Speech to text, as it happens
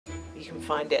You can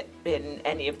find it in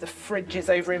any of the fridges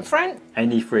over in France.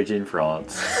 Any fridge in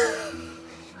France.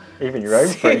 Even your own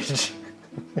fridge.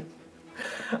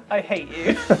 I hate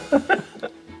you.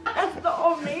 That's not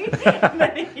on me. And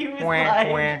then he was like,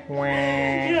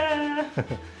 yeah.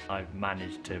 I've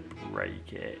managed to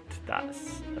break it.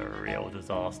 That's a real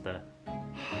disaster.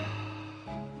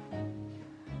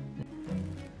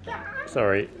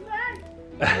 Sorry.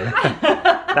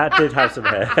 That did have some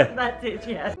hair. That did,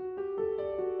 yes.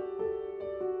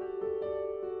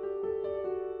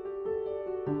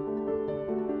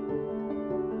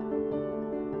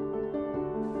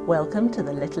 Welcome to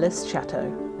the Littlest Chateau.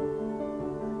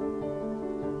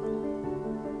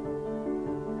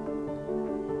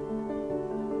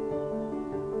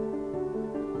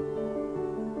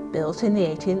 Built in the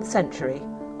 18th century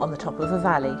on the top of a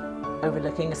valley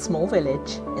overlooking a small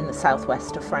village in the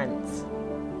southwest of France.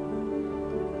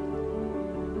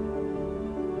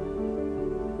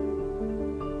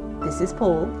 This is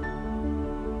Paul,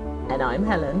 and I'm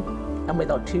Helen, and with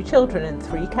our 2 children and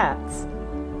 3 cats,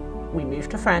 we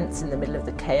moved to France in the middle of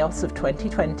the chaos of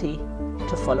 2020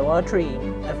 to follow our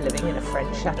dream of living in a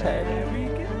French chateau.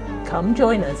 Come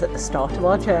join us at the start of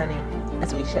our journey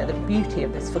as we share the beauty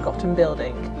of this forgotten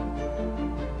building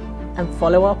and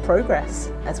follow our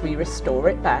progress as we restore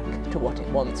it back to what it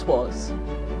once was.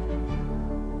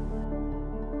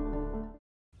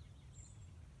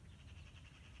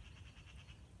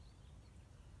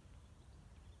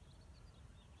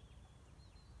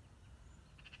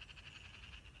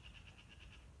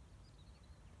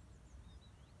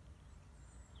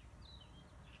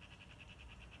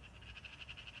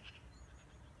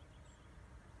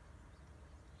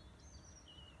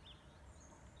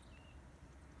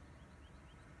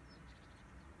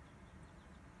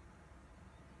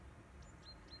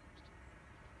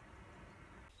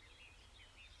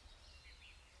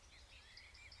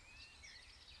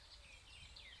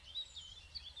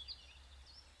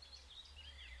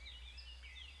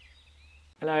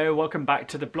 Hello, welcome back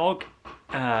to the blog.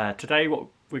 Today what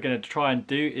we're going to try and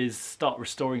do is start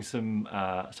restoring some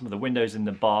of the windows in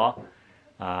the bar.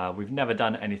 We've never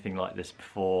done anything like this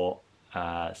before,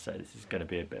 so this is going to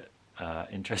be a bit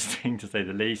interesting to say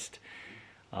the least.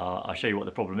 I'll show you what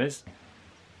the problem is.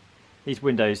 These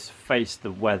windows face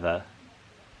the weather,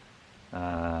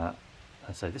 and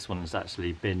so this one's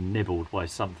actually been nibbled by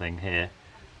something here,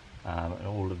 and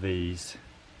all of these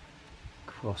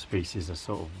cross pieces are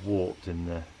sort of warped in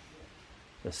the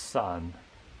sun,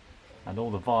 and all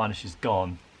the varnish is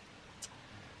gone,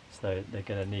 so it's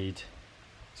going to need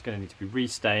to be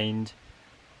restained.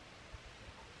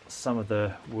 Some of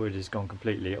the wood is gone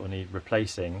completely, it will need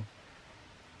replacing,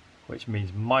 which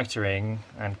means mitering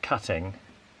and cutting.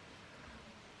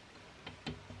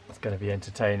 It's going to be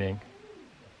entertaining.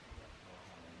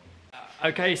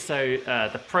 Okay, so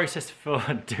the process for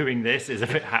doing this is a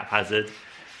bit haphazard.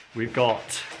 We've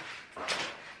got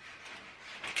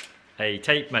a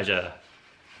tape measure.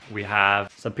 We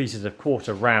have some pieces of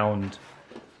 1/4 round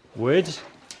wood.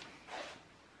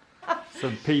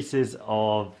 Some pieces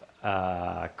of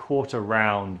 1/4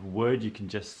 round wood. You can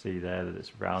just see there that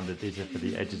it's rounded. These are for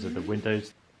the edges of the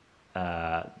windows.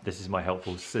 This is my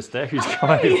helpful sister who's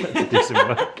trying to do some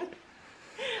work.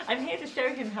 I'm here to show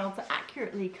him how to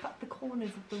accurately cut the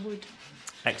corners of the wood.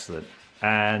 Excellent.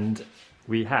 And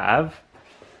we have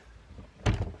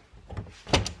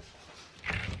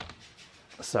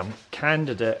some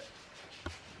candidate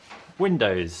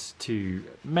windows to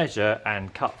measure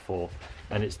and cut for,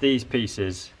 and it's these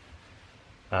pieces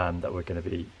that we're going to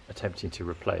be attempting to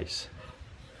replace.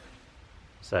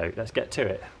 So let's get to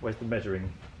it. Where's the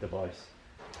measuring device?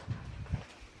 Do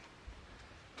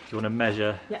you want to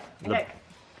measure? Yeah, okay.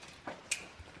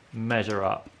 Measure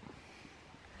up.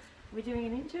 We're doing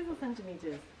in inches or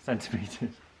centimetres?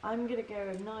 Centimetres. I'm going to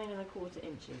go 9 1/4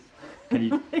 inches. Can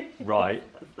you? Right,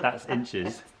 that's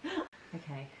inches.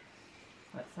 Okay,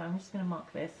 right, so I'm just going to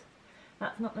mark this.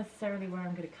 That's not necessarily where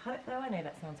I'm going to cut it though. I know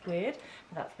that sounds weird,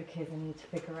 but that's because I need to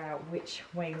figure out which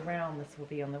way round this will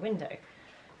be on the window.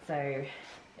 So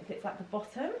if it's at the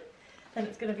bottom, then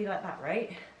it's going to be like that,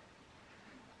 right?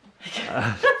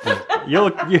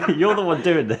 You're the one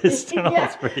doing this. Yeah.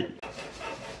 That's pretty.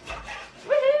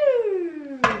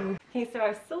 Woohoo! Okay, so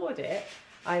I've sawed it.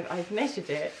 I've measured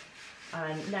it,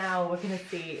 and now we're going to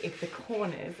see if the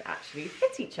corners actually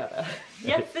fit each other.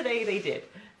 Yesterday they did.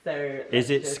 So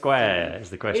is it square? Is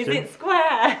the question? Is it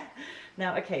square?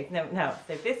 Now, okay, no.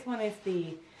 So this one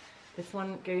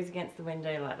goes against the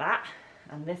window like that,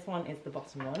 and this one is the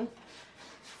bottom one.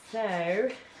 So,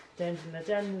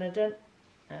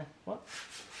 what?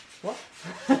 What?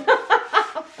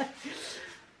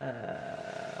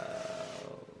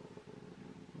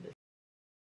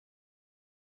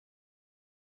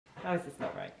 How is this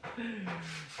not right?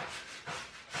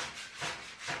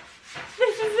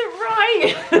 This isn't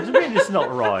right! What do you mean it's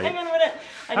not right? Hang on a minute.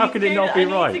 How could it not be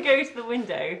right? I need to go to the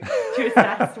window to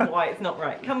assess why it's not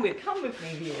right. Come with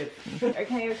me, viewers.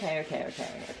 Okay.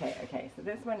 So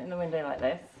this went in the window like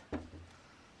this.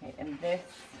 Okay, and this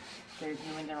goes in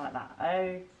the window like that.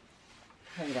 Okay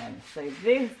then. So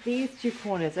these two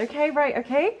corners. Okay, right,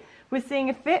 okay. We're seeing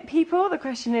a fit, people. The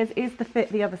question is the fit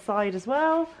the other side as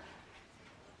well?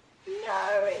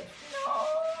 No, it's not.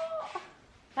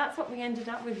 That's what we ended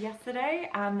up with yesterday,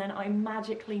 and then I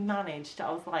magically managed. I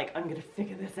was like, I'm going to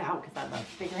figure this out because I love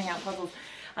figuring out puzzles.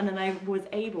 And then I was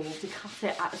able to cut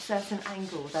it at a certain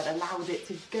angle that allowed it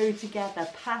to go together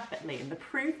perfectly. And the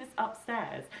proof is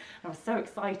upstairs. And I was so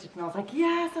excited, and I was like,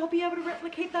 yes, I'll be able to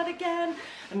replicate that again.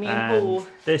 And me and Paul...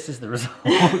 This is the result.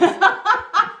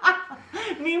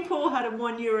 Me and Paul had a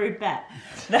 €1 bet.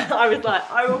 I was like,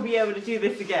 I will be able to do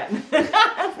this again.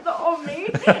 That's not on me.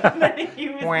 And then he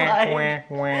was like,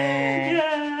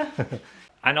 yeah.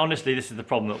 And honestly, this is the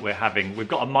problem that we're having. We've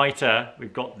got a mitre,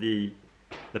 we've got the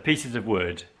pieces of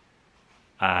wood,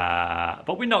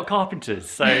 but we're not carpenters.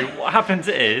 So what happens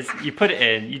is, you put it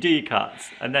in, you do your cuts,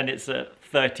 and then it's at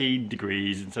 13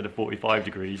 degrees instead of 45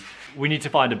 degrees. We need to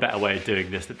find a better way of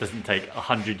doing this that doesn't take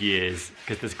 100 years,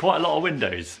 because there's quite a lot of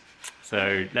windows.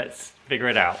 So let's figure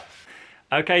it out.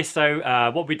 Okay,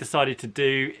 so what we decided to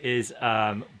do is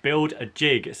build a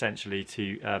jig, essentially,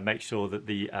 to make sure that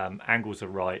the angles are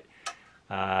right.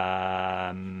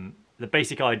 The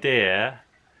basic idea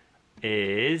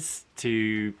is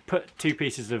to put two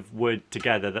pieces of wood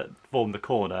together that form the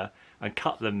corner and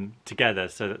cut them together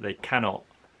so that they cannot,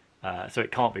 so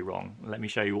it can't be wrong. Let me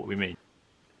show you what we mean.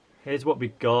 Here's what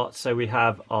we've got. So we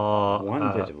have our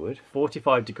one bit of wood,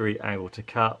 45-degree angle to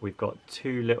cut. We've got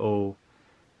two little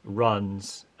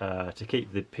runs to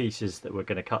keep the pieces that we're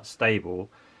going to cut stable,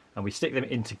 and we stick them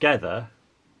in together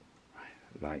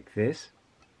like this.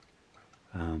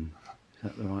 Is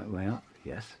that the right way up?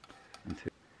 Yes.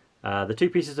 The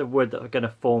two pieces of wood that are going to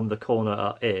form the corner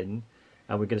are in,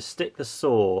 and we're going to stick the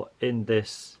saw in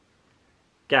this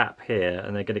gap here,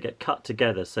 and they're going to get cut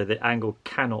together so the angle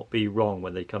cannot be wrong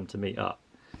when they come to meet up.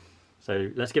 So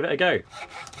let's give it a go.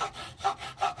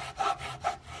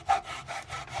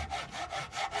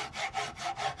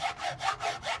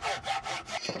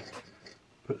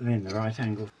 Put them in the right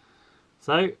angle.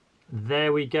 So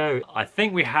there we go. I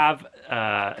think we have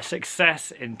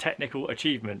success in technical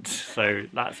achievement, so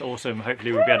that's awesome.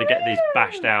 Hopefully we'll be able to get these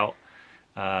bashed out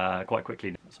quite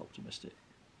quickly. That's optimistic.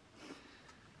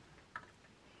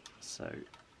 So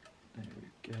there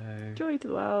we go. Joy to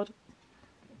the world.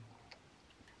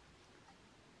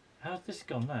 How's this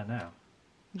gone there now?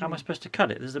 How am I supposed to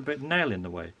cut it? There's a bit of nail in the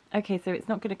way. Okay, so it's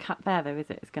not going to cut there though, is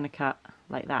it? It's going to cut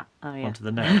like that. Oh yeah. Onto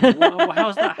the nail. Well,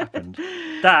 how's that happened?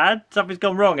 Dad, something's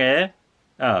gone wrong here.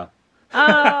 Oh.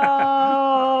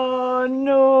 Oh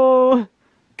no.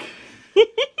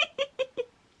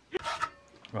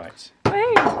 Right.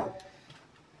 Wait.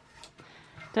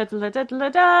 Da da da da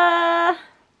da.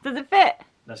 Does it fit?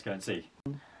 Let's go and see.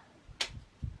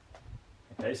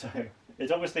 Okay, so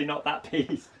it's obviously not that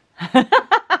piece. Let's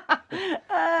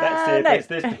see if it's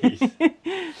this piece. There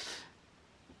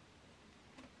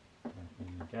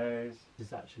it goes. This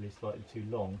is actually slightly too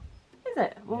long. Is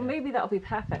it? Well, Yeah. maybe that'll be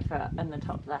perfect for in the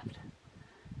top left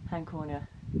hand corner.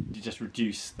 You just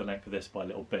reduce the length of this by a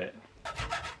little bit.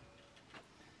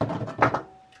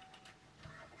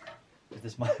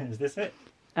 Is this it?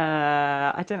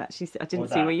 I don't actually see, I didn't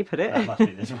see where you put it. That must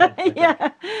be this one. Okay.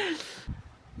 Yeah.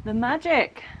 The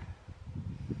magic.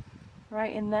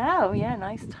 Right in there. Oh yeah,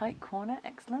 nice tight corner.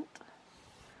 Excellent.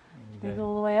 Move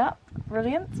all the way up.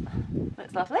 Brilliant.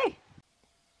 Looks lovely.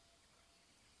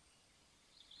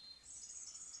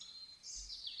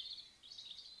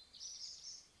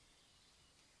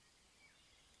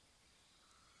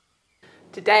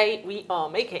 Today we are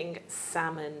making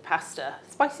salmon pasta.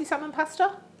 Spicy salmon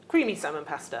pasta? Creamy salmon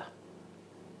pasta.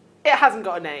 It hasn't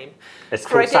got a name. It's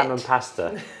called salmon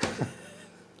pasta.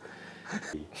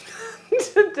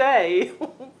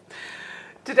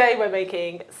 Today we're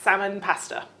making salmon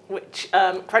pasta, which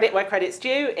credit where credit's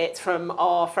due. It's from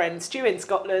our friend Stu in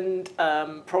Scotland.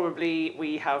 Probably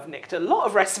we have nicked a lot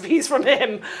of recipes from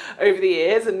him over the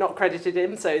years and not credited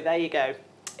him, so there you go.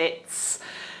 It's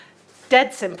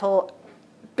dead simple.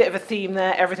 Bit of a theme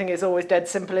there. Everything is always dead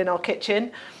simple in our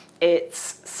kitchen.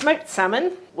 It's smoked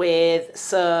salmon with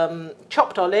some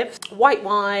chopped olives, white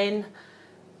wine,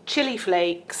 chili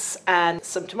flakes, and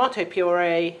some tomato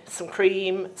puree, some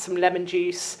cream, some lemon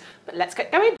juice. But let's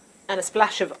get going. And a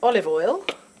splash of olive oil.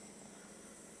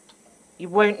 You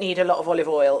won't need a lot of olive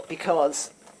oil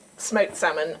because Smoked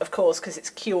salmon, of course, because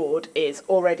it's cured, is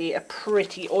already a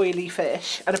pretty oily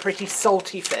fish and a pretty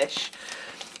salty fish.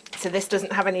 So this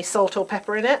doesn't have any salt or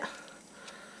pepper in it.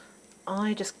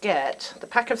 I just get the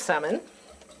pack of salmon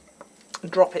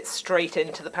and drop it straight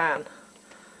into the pan.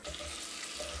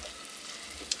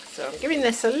 So I'm giving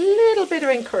this a little bit of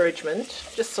encouragement,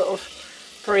 just sort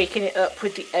of breaking it up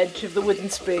with the edge of the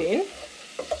wooden spoon,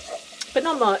 but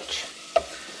not much.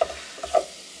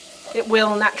 It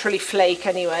will naturally flake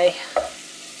anyway.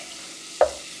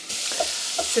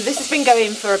 So this has been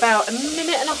going for about a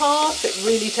minute and a half. It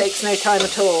really takes no time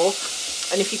at all.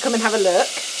 And if you come and have a look,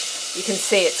 you can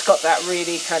see it's got that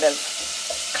really kind of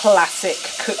classic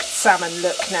cooked salmon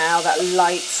look now, that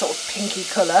light sort of pinky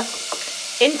colour.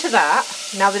 Into that,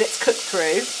 now that it's cooked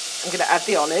through, I'm going to add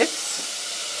the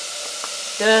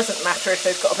olives. Doesn't matter if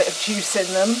they've got a bit of juice in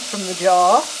them from the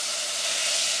jar.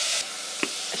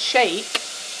 A shake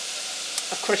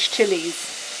of crushed chilies.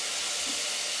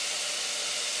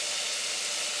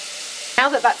 Now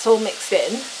that that's all mixed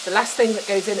in, the last thing that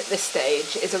goes in at this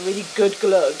stage is a really good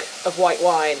glug of white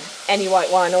wine. Any white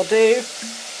wine will do.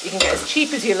 You can get as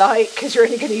cheap as you like because you're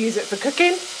only going to use it for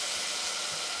cooking.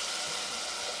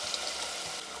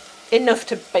 Enough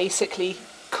to basically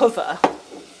cover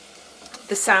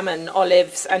the salmon,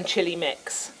 olives and chilli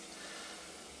mix.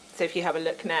 So if you have a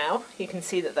look now, you can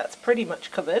see that that's pretty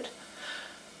much covered.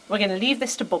 We're going to leave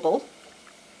this to bubble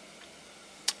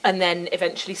and then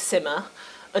eventually simmer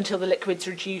until the liquid's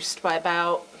reduced by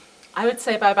about, I would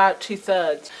say by about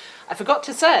 2/3. I forgot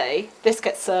to say, this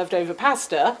gets served over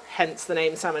pasta, hence the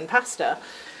name salmon pasta.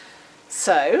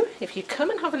 So if you come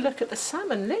and have a look at the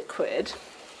salmon liquid,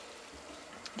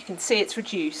 you can see it's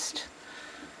reduced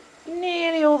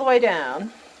nearly all the way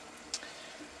down.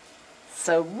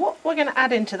 So what we're going to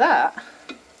add into that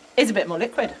is a bit more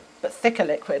liquid, but thicker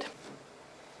liquid.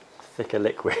 Thicker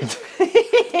liquid.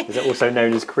 Is it also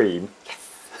known as cream?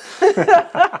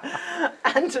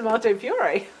 And tomato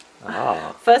puree.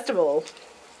 Ah. First of all,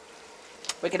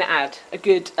 we're going to add a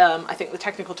good, I think the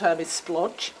technical term is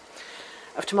splodge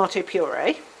of tomato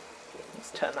puree.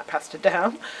 Let's turn that pasta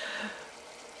down.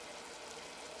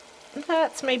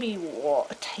 That's maybe,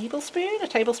 what, a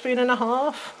tablespoon and a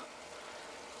half.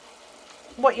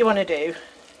 What you want to do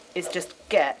is just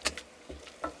get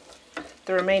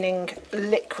the remaining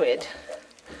liquid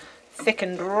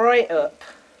thickened right up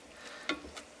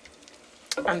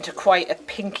and to quite a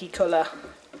pinky colour.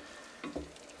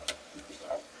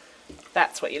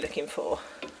 That's what you're looking for.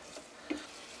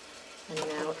 And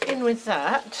now in with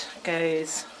that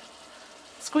goes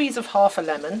a squeeze of half a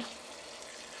lemon.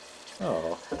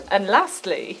 Oh. And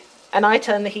lastly, and I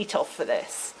turn the heat off for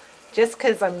this, just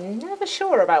because I'm never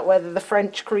sure about whether the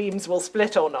French creams will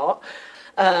split or not.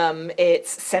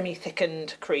 It's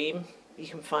semi-thickened cream. You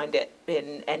can find it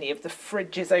in any of the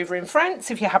fridges over in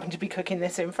France if you happen to be cooking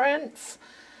this in France.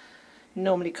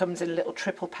 Normally comes in a little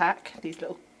triple pack, these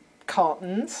little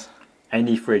cartons.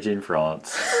 Any fridge in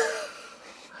France.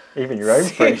 Even your own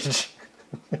fridge.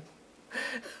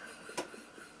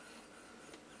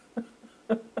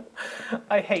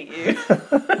 I hate you.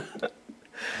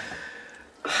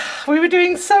 We were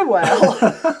doing so well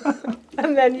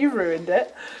and then you ruined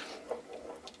it.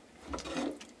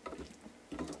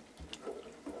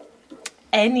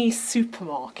 Any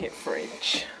supermarket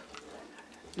fridge.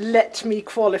 Let me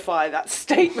qualify that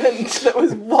statement that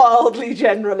was wildly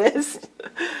generalist.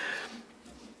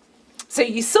 So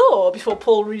you saw, before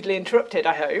Paul rudely interrupted,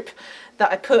 I hope,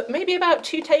 that I put maybe about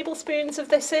 2 tablespoons of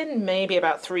this in, maybe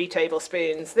about 3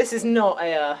 tablespoons. This is not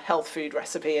a health food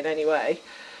recipe in any way.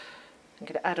 I'm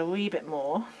going to add a wee bit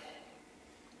more.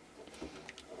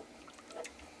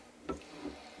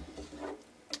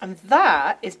 And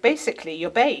that is basically your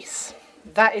base.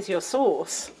 That is your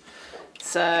sauce.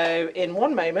 So in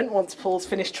one moment, once Paul's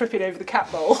finished tripping over the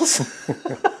cat bowls,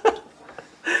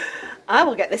 I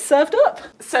will get this served up.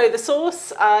 So the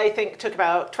sauce, I think, took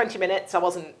about 20 minutes. I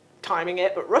wasn't timing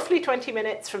it, but roughly 20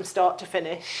 minutes from start to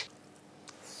finish.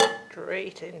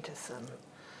 Straight into some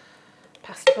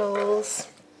pasta bowls.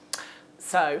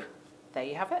 So there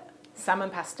you have it.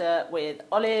 Salmon pasta with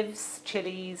olives,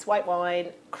 chilies, white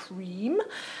wine, cream.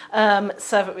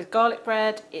 Serve it with garlic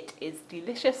bread. It is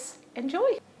delicious.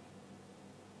 Enjoy.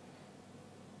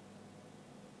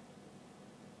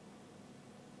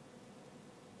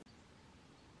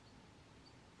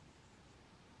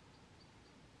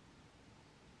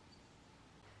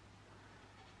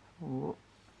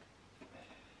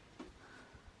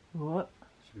 What?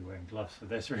 Should be wearing gloves for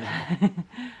this, really. Okay,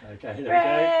 there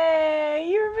Hooray!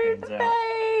 You removed the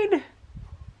pane!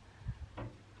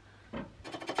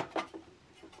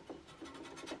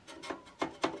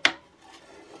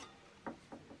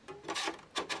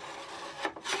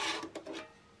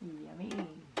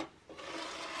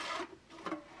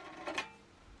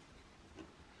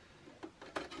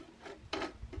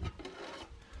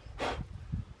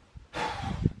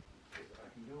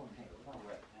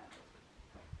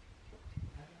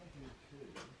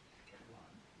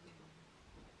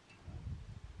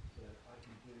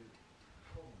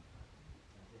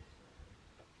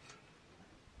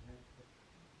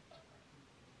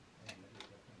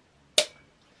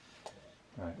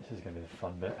 This is going to be the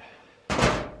fun bit.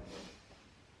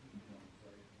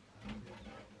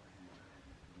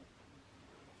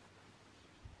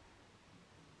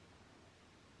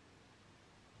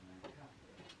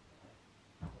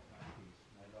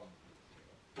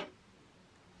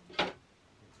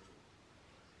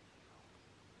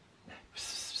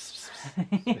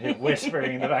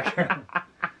 Whispering in the background.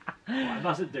 What I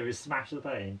mustn't do is smash the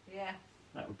pane. Yeah.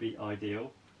 That would be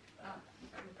ideal.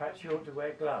 Perhaps you ought to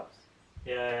wear gloves.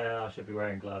 Yeah, I should be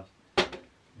wearing gloves. You're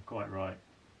quite right.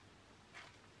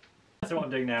 So what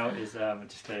I'm doing now is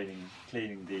just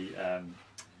cleaning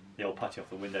the old putty off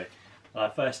the window. I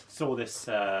first saw this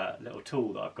little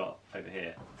tool that I've got over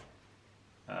here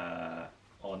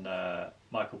on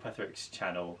Michael Petherick's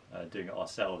channel, doing it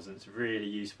ourselves, and it's really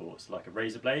useful. It's like a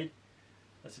razor blade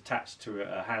that's attached to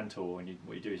a hand tool, and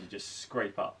what you do is you just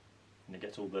scrape up, and it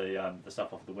gets all the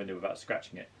stuff off the window without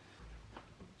scratching it.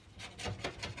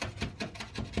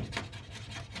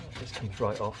 This comes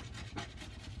right off.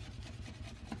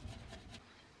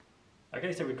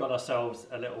 Okay, so we've got ourselves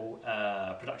a little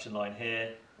production line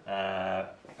here.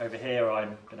 Over here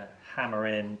I'm going to hammer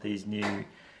in these new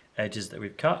edges that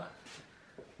we've cut.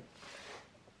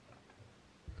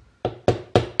 There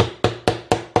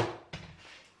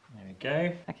we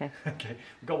go. Okay. Okay,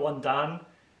 we've got one done,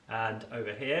 and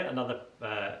over here another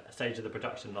stage of the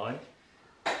production line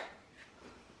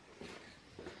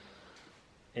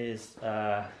is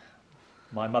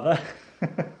my mother.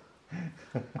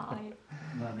 Hi.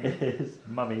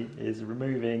 Mummy is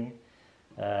removing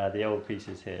the old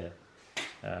pieces here.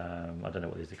 I don't know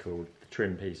what these are called. The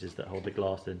trim pieces that hold the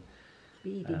glass in.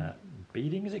 Beading.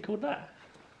 Beading, is it called that?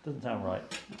 Doesn't sound right.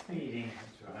 Feeding,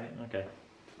 that's right. Okay.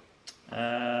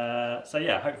 So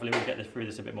yeah, hopefully we'll get through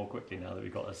this a bit more quickly now that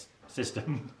we've got a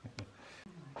system.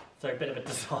 So a bit of a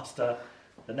disaster.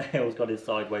 The nail's got it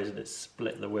sideways and it's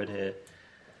split the wood here.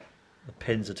 The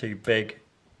pins are too big.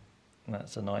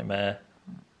 That's a nightmare.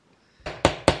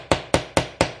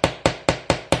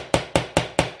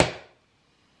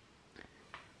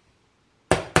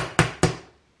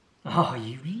 Oh,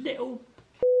 you little...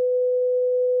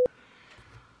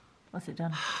 What's it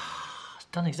done? It's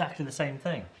done exactly the same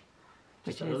thing.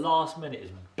 Just at the last minute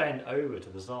it's bent over to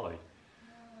the side.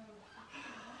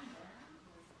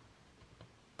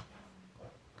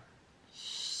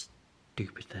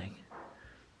 Stupid thing.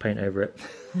 Paint over it.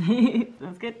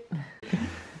 That's good.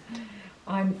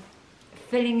 I'm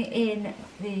filling in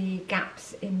the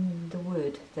gaps in the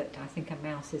wood that I think a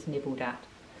mouse has nibbled at.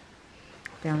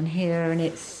 Down here, and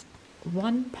it's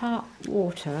 1 part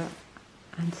water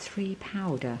and 3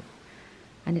 powder.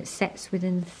 And it sets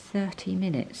within 30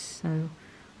 minutes, so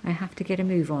I have to get a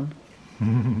move on.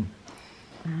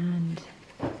 And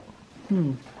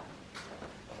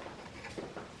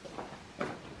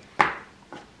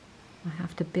I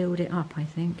have to build it up, I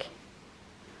think.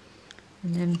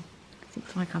 And then it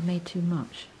looks like I've made too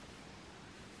much.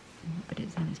 But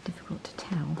then it's difficult to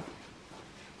tell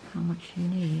how much you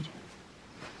need.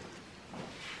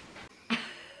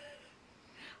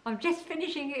 I'm just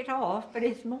finishing it off, but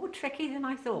it's more tricky than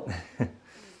I thought.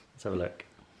 Let's have a look.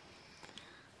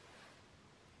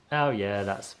 Oh yeah,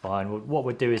 that's fine. What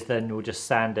we'll do is then we'll just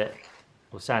sand it.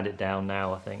 We'll sand it down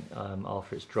now, I think,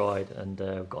 after it's dried, and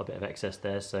we've got a bit of excess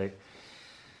there, so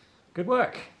good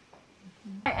work.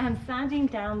 I am sanding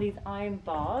down these iron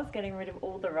bars, getting rid of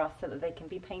all the rust so that they can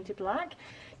be painted black.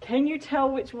 Can you tell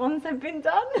which ones have been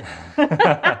done?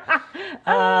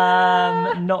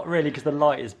 Not really, because the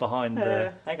light is behind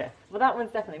the... Okay, well that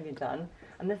one's definitely been done.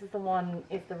 And this is the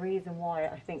reason why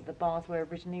I think the bars were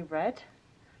originally red,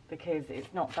 because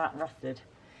it's not that rusted.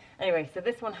 Anyway, so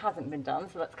this one hasn't been done,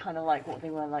 so that's kind of like what they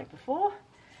were like before.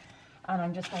 And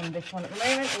I'm just on this one at the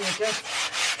moment, and we're just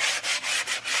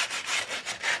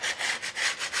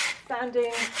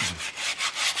sanding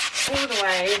all the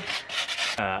way.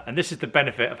 And this is the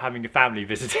benefit of having a family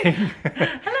visiting.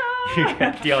 Hello! You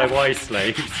get DIY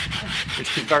slaves,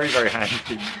 which is very, very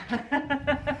handy.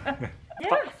 Yeah.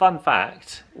 Fun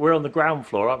fact, we're on the ground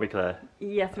floor, aren't we, Claire?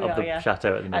 Yes, we of are, the yeah.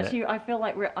 chateau at the minute. Actually, I feel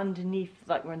like we're underneath,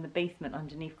 like we're in the basement,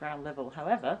 underneath ground level.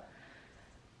 However,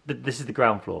 This is the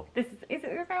ground floor. is it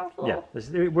the ground floor? Yeah,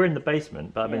 we're in the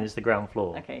basement, but I mean Yeah. it's the ground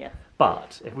floor. Okay, yeah.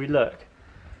 But if we look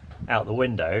out the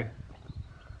window,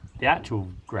 the actual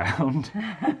ground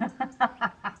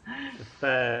is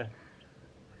a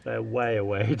fair way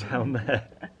away down there.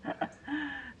 I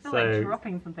feel like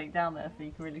dropping something down there so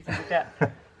you can really see the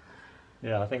depth.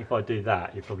 Yeah, I think if I do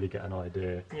that, you probably get an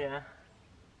idea. Yeah.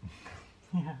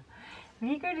 Yeah. When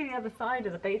you go to the other side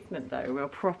of the basement though, we're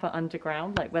proper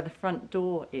underground, like where the front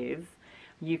door is,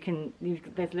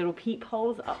 there's little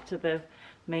peepholes up to the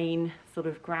main sort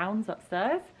of grounds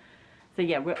upstairs. So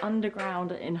yeah, we're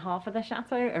underground in half of the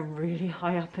chateau and really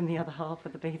high up in the other half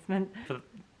of the basement. For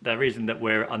the reason that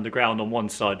we're underground on one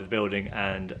side of the building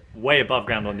and way above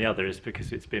ground on the other is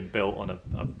because it's been built on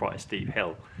a bright steep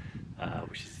hill,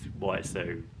 which is why it's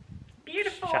so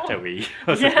beautiful, chateau-y,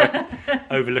 yeah.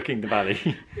 overlooking the valley.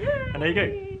 Yay. And there you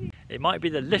go. It might be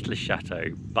the littlest chateau,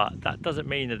 but that doesn't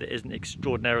mean that it isn't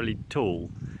extraordinarily tall.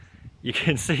 You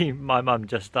can see my mum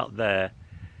just up there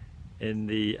in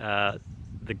the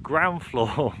ground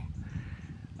floor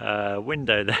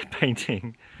window they're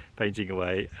painting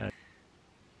away.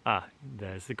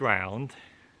 There's the ground.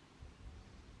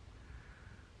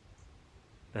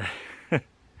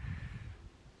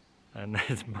 And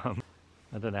there's mum.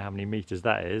 I don't know how many meters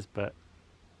that is, but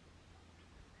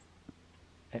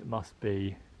it must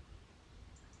be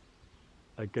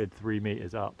a good 3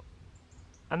 meters up.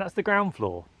 And that's the ground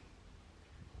floor.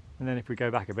 And then if we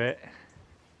go back a bit,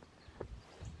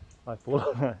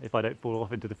 if I don't fall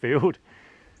off into the field,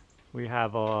 we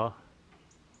have our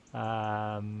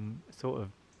sort of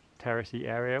terracey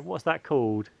area. What's that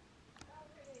called?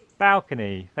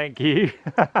 Balcony. Thank you.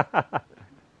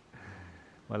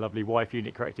 My lovely wife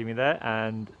unit correcting me there.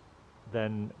 And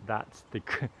then that's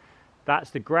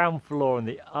the ground floor on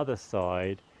the other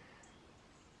side.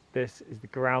 This is the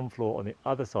ground floor on the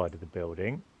other side of the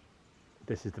building.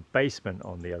 This is the basement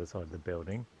on the other side of the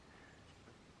building.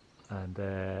 And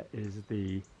there is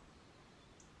the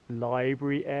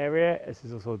library area. This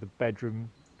is also the bedroom,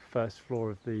 first floor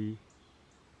of the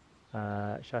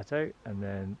chateau. And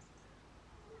then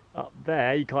up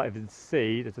there, you can't even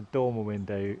see, there's a dormer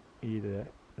window either.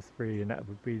 There's 3, and that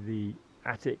would be the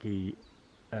attic-y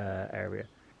area.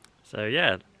 So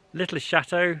yeah, littlest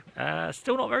chateau,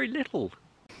 still not very little.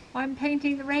 I'm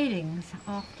painting the railings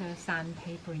after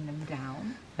sandpapering them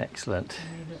down. Excellent.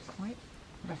 And they look quite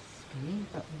rusty,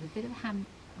 but with a bit of I'm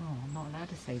not allowed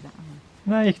to say that, am I?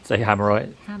 No, you can say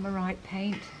hammerite. Hammerite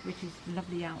paint, which is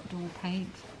lovely outdoor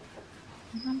paint.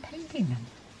 And I'm painting them.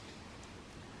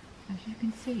 As you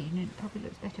can see, and it probably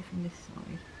looks better from this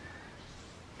side,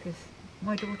 because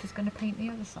my daughter's going to paint the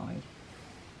other side.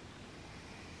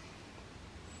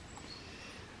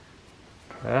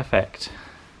 Perfect.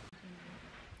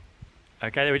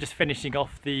 Okay, they were just finishing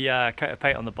off the coat of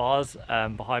paint on the bars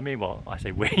behind me. Well, I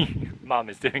say we, Mum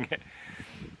is doing it.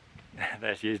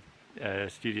 There she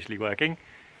is, studiously working.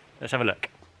 Let's have a look.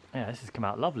 Yeah, this has come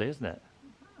out lovely, isn't it?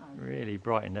 Really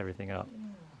brightened everything up.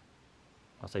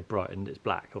 I say brightened, it's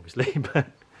black obviously, but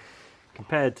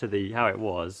compared to how it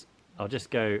was, I'll just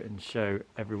go and show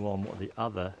everyone what the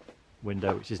other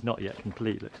window, which is not yet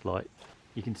complete, looks like.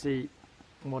 You can see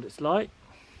what it's like.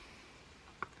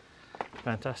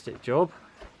 Fantastic job.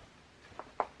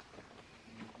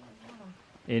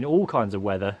 In all kinds of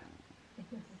weather.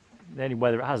 The only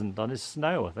weather it hasn't done is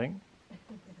snow, I think.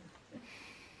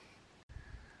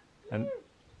 And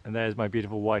there's my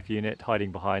beautiful wife unit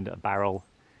hiding behind a barrel.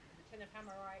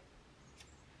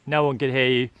 No one can hear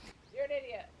you. You're an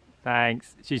idiot.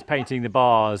 Thanks. She's painting the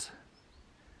bars.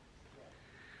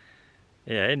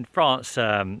 Yeah, in France,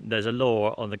 there's a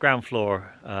law on the ground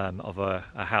floor of a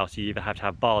house. You either have to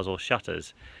have bars or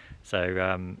shutters.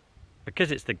 So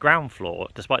because it's the ground floor,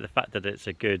 despite the fact that it's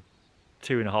a good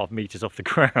 2.5 meters off the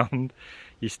ground,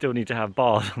 you still need to have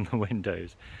bars on the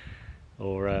windows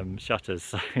or shutters.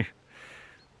 So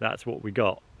that's what we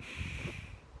got.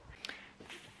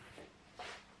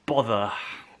 Bother.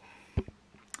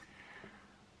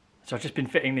 So I've just been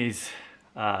fitting these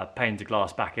panes of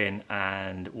glass back in,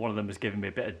 and one of them was giving me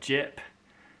a bit of jip,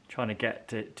 trying to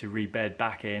get it to rebed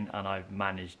back in, and I've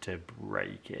managed to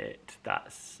break it.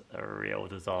 That's a real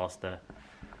disaster.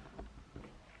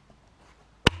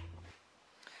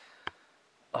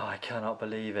 Oh, I cannot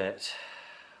believe it.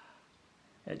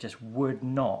 It just would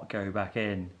not go back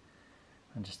in,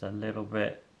 and just a little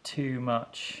bit too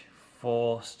much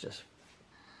force. Just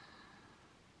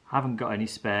haven't got any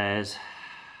spares.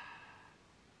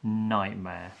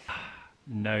 Nightmare.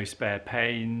 No spare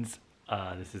panes.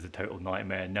 This is a total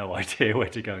nightmare. No idea where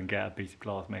to go and get a piece of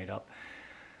glass made up.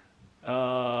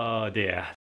 Oh dear.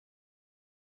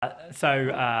 So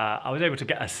I was able to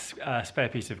get a spare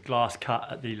piece of glass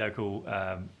cut at the local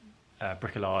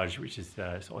bricolage, which is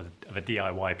sort of a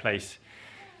DIY place.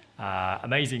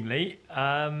 Amazingly,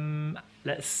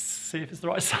 let's see if it's the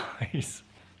right size.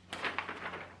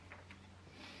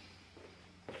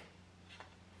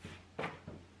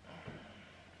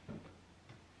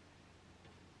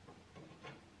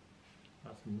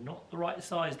 Not the right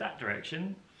size that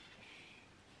direction.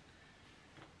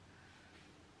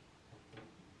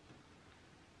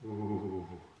 Ooh.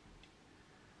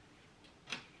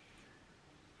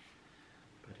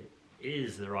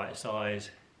 is the right size.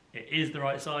 It is the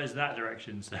right size that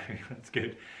direction, so that's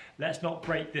good. Let's not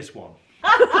break this one.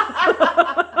 I'm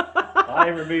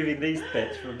removing these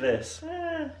bits from this.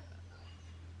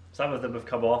 Some of them have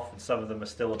come off and some of them are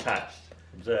still attached.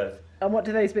 Observe. And what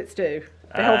do those bits do?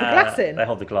 They hold the glass in? They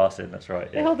hold the glass in, that's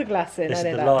right. They Yeah. hold the glass in, This I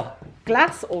is know the that.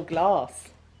 Glass or glass?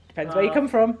 Depends where you come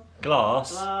from.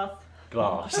 Glass.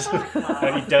 Glass.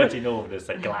 Only dirty Northerners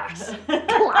say glass.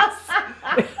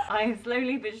 I'm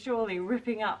slowly but surely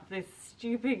ripping up this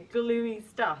stupid gluey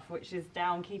stuff which is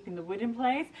down keeping the wood in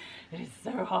place. It is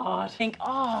so hard. I think,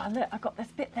 oh look, I've got this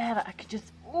bit there that I could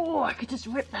just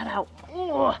rip that out.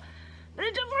 Oh, but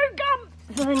it just won't come.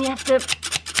 So then you have to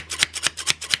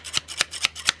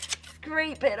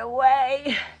scrape it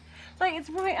away. Like it's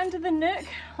right under the nook.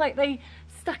 Like they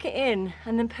stuck it in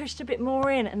and then pushed a bit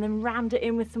more in and then rammed it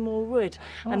in with some more wood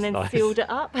and then nice. sealed it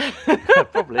up.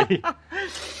 Probably.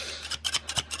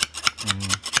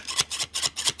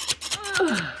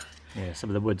 Yeah, some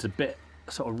of the wood's a bit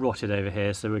sort of rotted over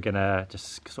here, so we're gonna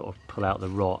just sort of pull out the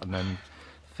rot and then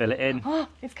fill it in. Oh,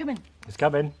 it's coming. It's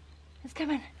coming. It's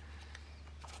coming.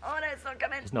 Oh no, it's not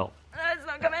coming. It's not. No, it's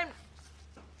not coming.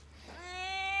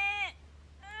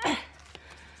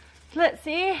 Let's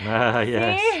see.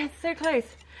 Yes. See? It's so close.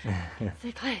 So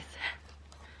close.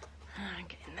 I'm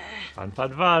getting there. Fun,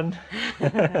 fun, fun.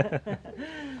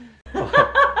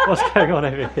 What's going on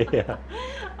over here?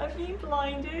 I've been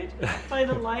blinded by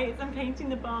the lights. I'm painting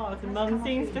the bars and Mum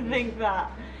seems to think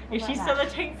that if she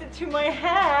sellotapes it to my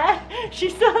hair,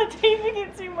 she's sellotaping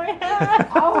it to my hair.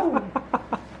 Oh!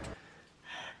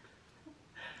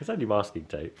 It's only masking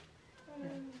tape.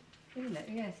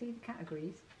 Yeah, see the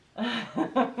categories.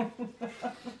 Oh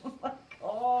my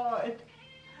god.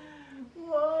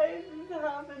 Why is this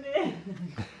happening?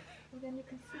 Well, then you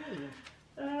can see.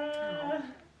 Uh,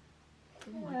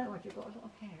 Oh my god, you've got a lot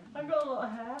of hair. I've got a lot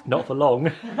of hair. Not for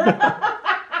long.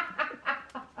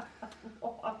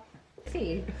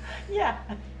 See? Yeah.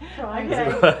 Try.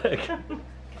 Okay.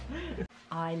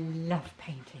 I love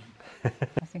painting. I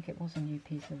think it was a new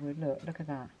piece of wood. Look at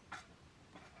that.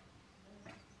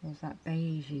 It was that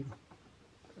beigey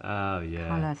Oh yeah.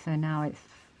 colour, so now it's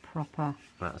proper.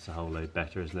 That's a whole load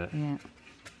better, isn't it? Yeah,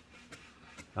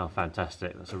 Oh,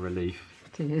 fantastic. That's a relief.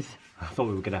 it is. I thought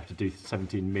we were going to have to do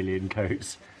 17 million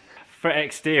coats. For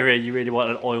exterior, you really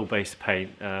want an oil-based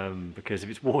paint because if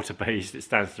it's water-based, it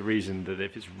stands to reason that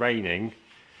if it's raining,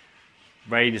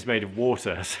 rain is made of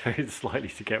water, so it's likely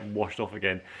to get washed off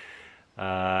again.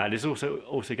 And it's also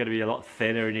going to be a lot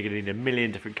thinner, and you're going to need a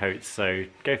million different coats. So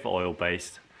go for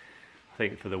oil-based. I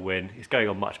think for the win. It's going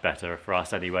on much better for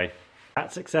us anyway.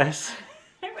 That success.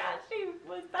 It actually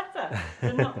was better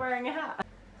than not wearing a hat.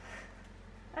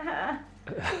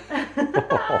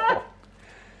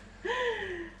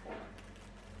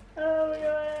 Oh,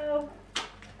 wow.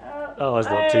 Oh, it's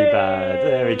not too bad.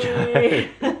 There we go.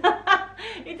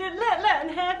 He did let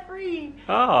and hair free.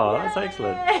 Oh, that's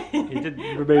excellent. You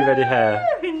didn't remove any hair.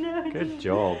 No, Good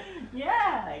job.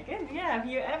 Yeah, good. Yeah, if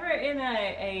you're ever in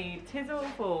a tizzle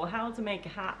for how to make a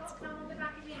hat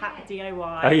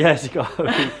DIY. Oh yes, you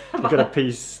got a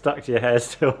piece stuck to your hair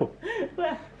still.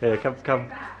 Here, come.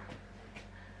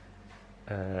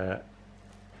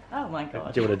 Oh my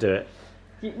god. Do you want to do it?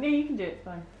 No, you can do it.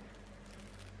 Fine.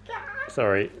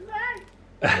 Sorry.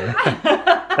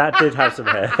 That did have some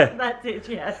hair. That did,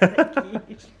 yes.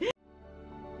 Thank you.